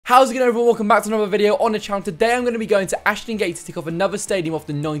How's it going, everyone? Welcome back to another video on the channel. Today I'm going to be going to Ashton Gate to tick off another stadium off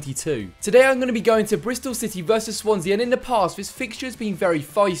the 92. Today I'm going to be going to Bristol City versus Swansea, and in the past this fixture has been very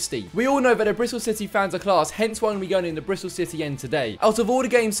feisty. We all know that the Bristol City fans are class, hence why I'm going to be going in the Bristol City end today. Out of all the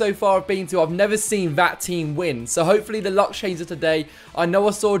games so far I've been to, I've never seen that team win, so hopefully the luck changes today. I know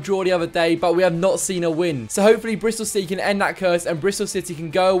I saw a draw the other day, but we have not seen a win. So hopefully Bristol City can end that curse and Bristol City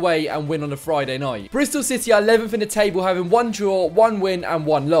can go away and win on a Friday night. Bristol City are 11th in the table, having 1 draw, 1 win and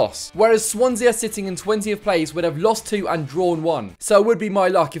 1 loss. Whereas Swansea are sitting in 20th place, where they've lost 2 and drawn 1. So it would be my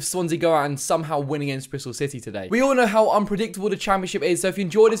luck if Swansea go out and somehow win against Bristol City today. We all know how unpredictable the championship is, so if you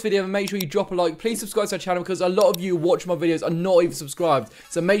enjoyed this video, make sure you drop a like. Please subscribe to our channel, because a lot of you who watch my videos are not even subscribed.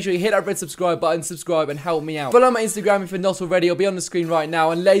 So make sure you hit that red subscribe button, subscribe and help me out. Follow my Instagram if you're not already, it'll be on the screen right now.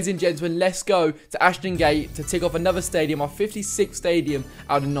 And ladies and gentlemen, let's go to Ashton Gate to tick off another stadium, our 56th stadium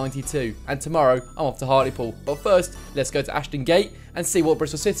out of 92. And tomorrow, I'm off to Hartlepool. But first, let's go to Ashton Gate and see what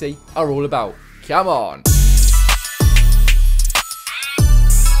Bristol City are all about. Come on.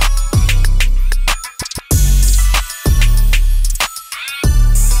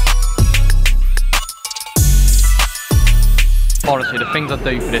 Honestly, the things I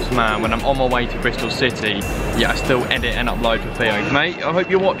do for this man when I'm on my way to Bristol City, yeah, I still edit and upload for videos. Mate, I hope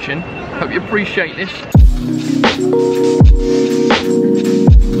you're watching. Hope you appreciate this.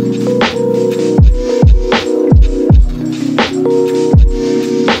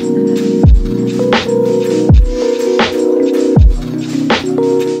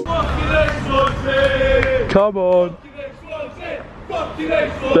 Come on.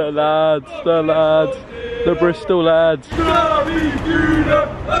 The lads, the Bristol lads.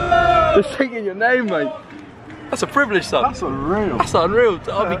 They're singing your name, mate. That's a privilege, son. That's unreal. That's unreal.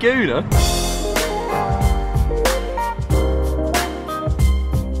 I'll be Gooner.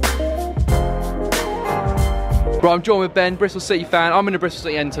 Right, I'm joined with Ben, Bristol City fan. I'm in the Bristol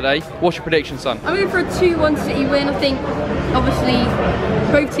City end today. What's your prediction, son? I'm going for a 2-1 City win. I think, obviously,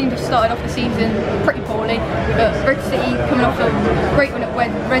 both teams have started off the season pretty poorly, but Bristol City coming off a great win at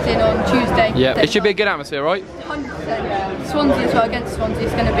Reading on Tuesday. Yeah, it should be a good atmosphere, right? 100%. Swansea as well, against Swansea,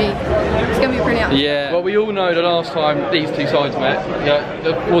 it's going to be a brilliant atmosphere. Yeah. Well, we all know the last time these two sides met,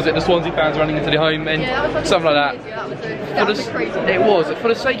 was it the Swansea fans running into the home end? Yeah, that was something like that. That was crazy. It was. For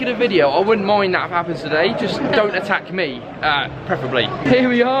the sake of the video, I wouldn't mind that if happens today. Just don't attack me, preferably. Here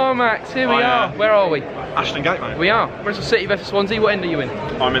we are, Max. Here we are. Where are we? Ashton Gate, mate. We are. Bristol City versus Swansea. What end are you in?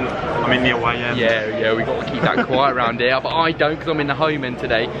 I'm in the away end. Yeah, we got to keep that quiet around here, but I don't, because I'm in the home end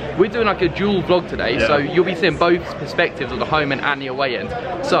today. We're doing like a dual vlog today, so you'll be seeing both perspectives of the home end and the away end.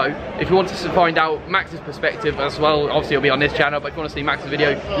 So if you want to find out Max's perspective as well, obviously it'll be on this channel, but if you want to see Max's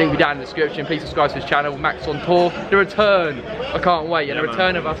video, link will be down in the description. Please subscribe to his channel. Max on tour. The return. I can't wait. And the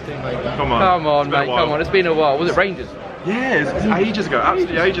return of us two, mate. Come on. Come on, mate. Come on. It's been a while. Was it Rangers? Yeah, it's ages ago,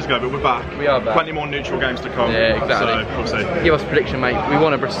 absolutely ages ago, but we're back. We are back. Plenty more neutral games to come. Yeah, exactly. So, we'll see. Give us a prediction, mate. We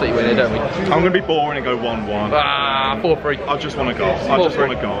want a Bristol City win here, don't we? I'm going to be boring and go 1-1. Ah, 4-3. I just want a goal. I just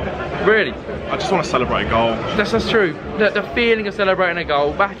want a goal. Really? I just want to celebrate a goal. That's true. The feeling of celebrating a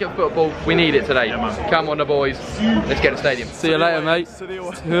goal, back at football, we need it today. Yeah, man. Come on, the boys. Let's get to the stadium. See you later, mate. See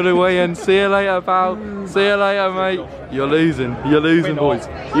you away and see you later, pal. See you later, mate. You're losing. You're losing, boys.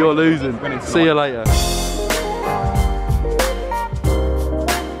 You're losing. See you later.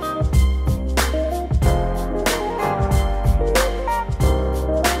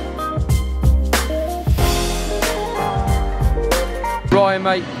 Ryan,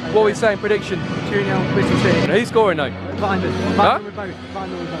 mate, what are we saying? Prediction? 2-0 Bristol City. Who's scoring though? Huh?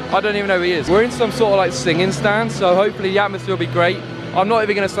 I don't even know who he is. We're in some sort of like singing stand, so hopefully the atmosphere will be great. I'm not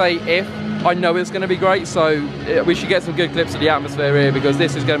even going to say if. I know it's going to be great, so we should get some good clips of the atmosphere here, because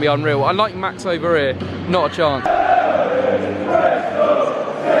this is going to be unreal. Unlike Max over here, not a chance.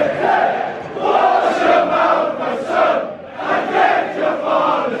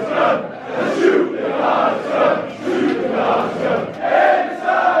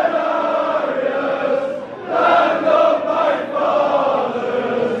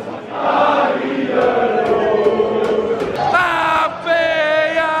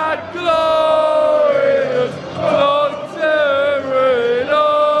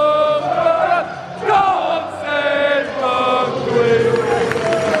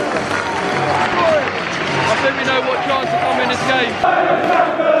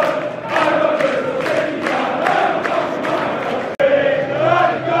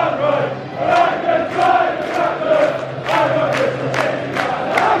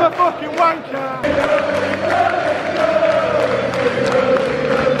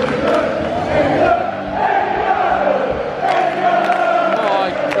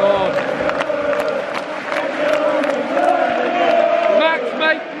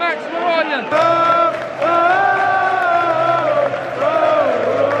 Max, where are you?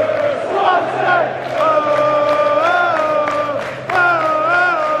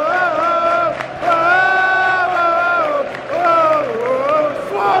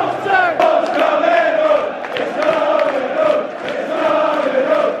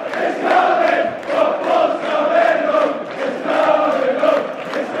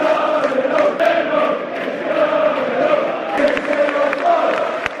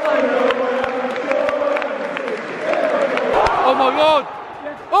 Oh my God!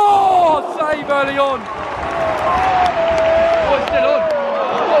 Oh, save early on! Oh, it's still on!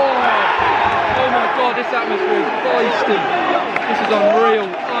 Oh my God, this atmosphere is feisty! This is unreal,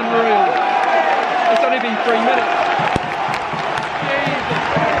 unreal! It's only been 3 minutes! Jesus!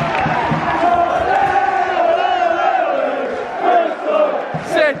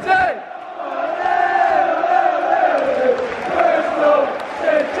 City!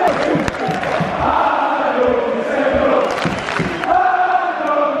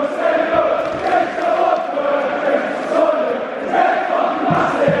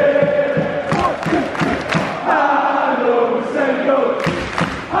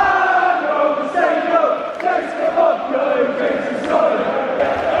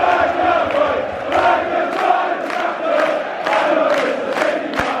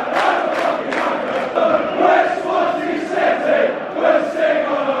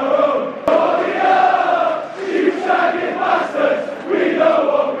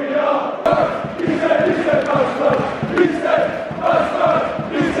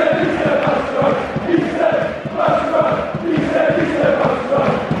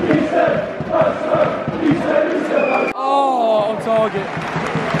 Target.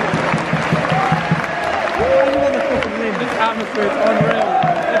 This atmosphere is unreal.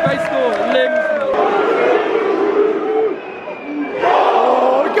 If they score, limbs. Oh,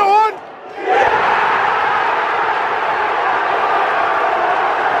 go on!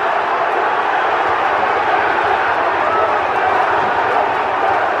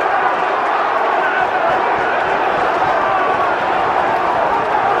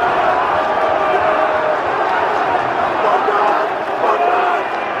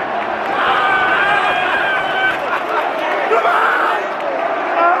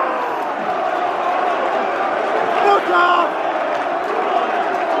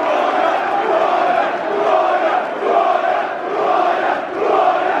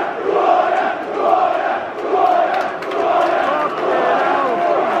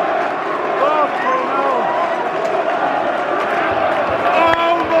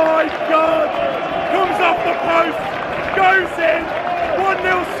 Goes in!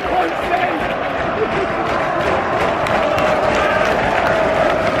 1-0 Swansea!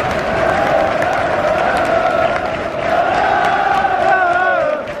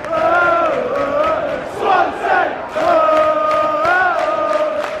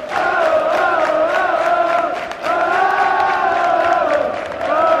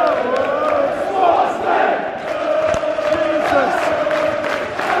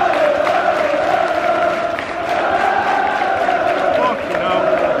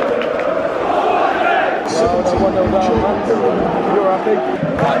 You're happy?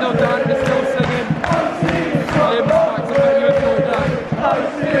 1-0 down, they're still singing. Limbs back to when you were down.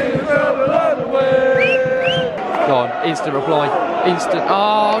 Go on, instant reply. Instant.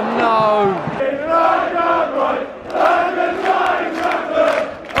 Oh no!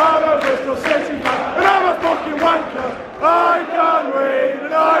 I'm a Bristol City man, and I'm a fucking wanker. I can read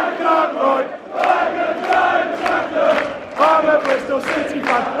and I can write. I'm a Bristol City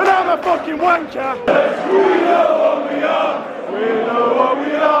fan, and I'm a fucking wanker. Yes, we know what we are. We know what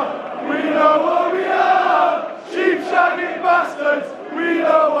we are. We know what we are. Sheep shagging bastards. We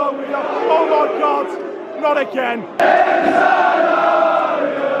know what we are. Oh my God, not again.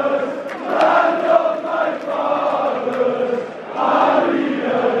 Land of my fathers,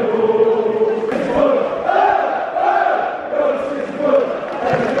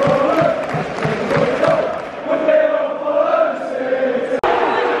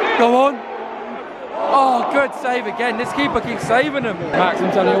 go on. Oh, good save again. This keeper keeps saving them. Max,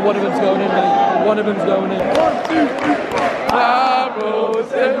 I'm telling you, one of them's going in, mate. One of them's going in. 1, 2, 3. Pablo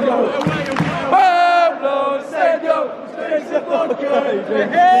Senor. Pablo Senor.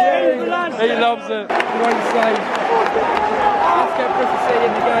 He loves it. Great save. Let's get Bristol City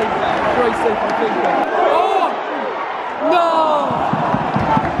in the game. Great save from keeper. Oh! No!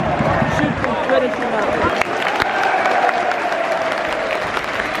 Should be finishing that.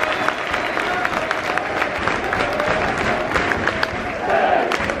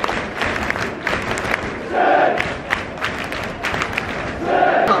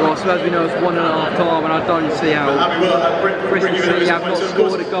 So as we know, it's 1.5 time, and I don't see how Bristol City have not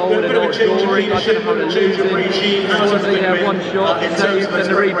scored a goal and they're not drawing. I don't know how they're losing. Swansea have one shot, saved, and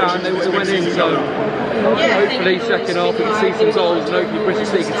the rebound, they went in. So hopefully second half we can see some goals, and hopefully Bristol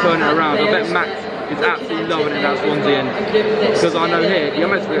City can turn it around. I bet Max is absolutely loving it at Swansea end, because I know here the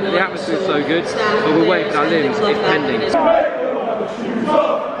atmosphere is so good, but we're waiting for our limbs. It's pending.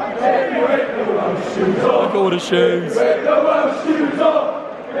 Look at all the shoes.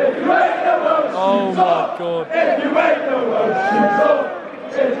 Oh my god.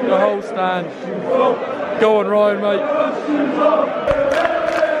 The whole stand. Go on, Ryan, mate.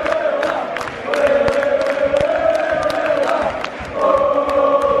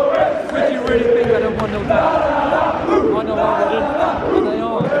 Would you really think that they're 1-0 down? I know I wouldn't, but they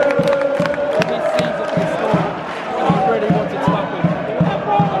are. These scenes have been scored, and I really want it to happen.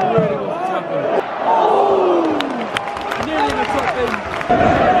 I really want it to happen. Oh! Nearly in the top bin.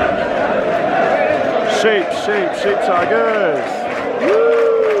 Sheep Tigers.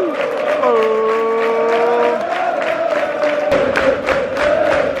 Woo! Oh.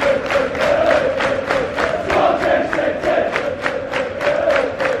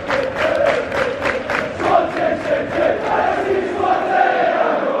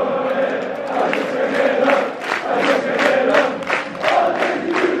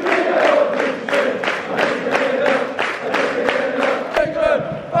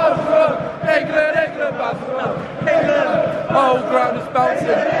 Oh, ground is bouncing.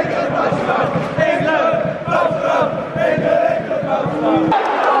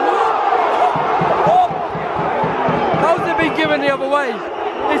 How's it been given the other way?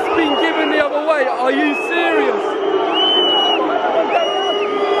 It's been given the other way. Are you serious?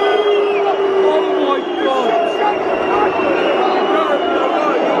 Oh my god.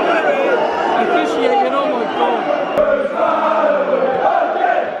 Officiating, oh my god.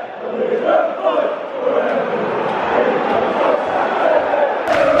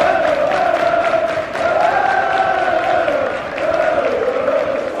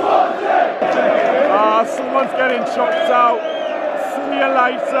 Someone's getting chucked out. See you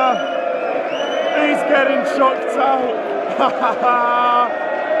later. He's getting chucked out.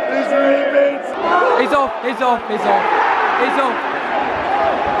 He's leaving. He's off.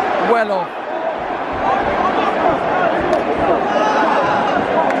 Well off.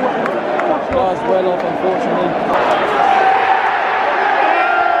 That's well off, unfortunately.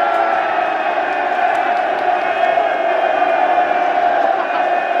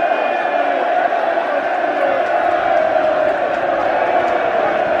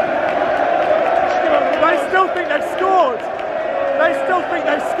 They still think they've scored. They still think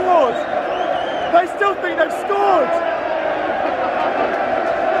they've scored. They still think they've scored.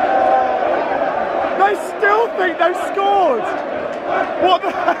 They still think they've scored. What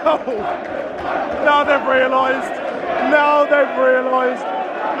the hell? Now they've realised. Now they've realised.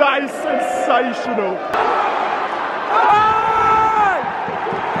 That is sensational. Hey!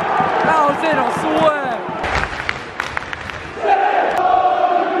 That was it, I swear.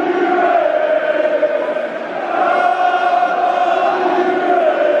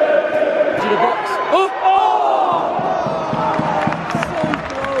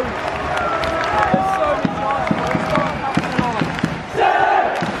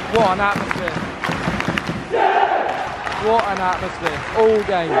 What an atmosphere. What an atmosphere. All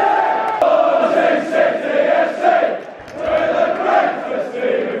game. We're the greatest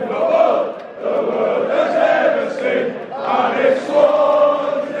team in football the world has ever seen, and it's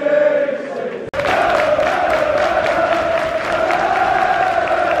Swansea City.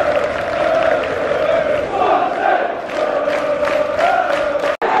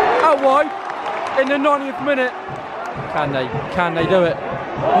 Out wide in the 90th minute. Can they do it?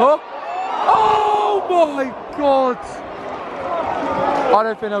 Oh, oh my god! I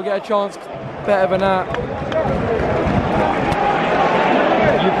don't think they'll get a chance better than that.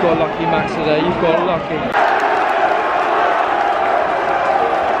 You've got lucky, Max, today. You've got lucky.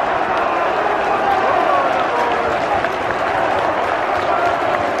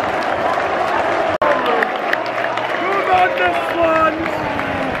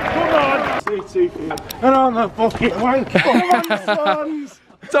 And I'm a fucking wank. Come on, Swans!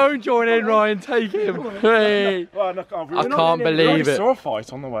 Don't join in, Ryan. Take him. Hey. Well, look, I can't believe it. I saw a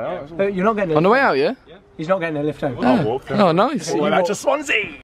fight on the way out. You're not getting On the way out, yeah? He's not getting a lift home. I'll walk there. Oh, nice. Well, that's just Swansea.